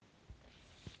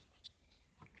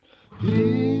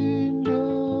Indonesia,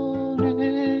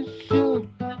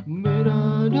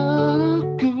 merah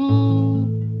darahku,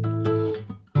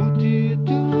 putih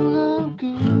tulangku,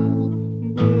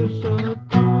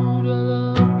 bersatu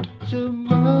dalam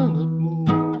semangatmu.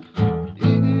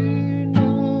 Indonesia,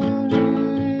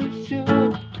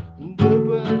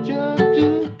 debar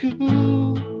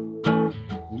jantungku,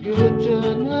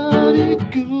 getar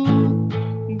nadiku.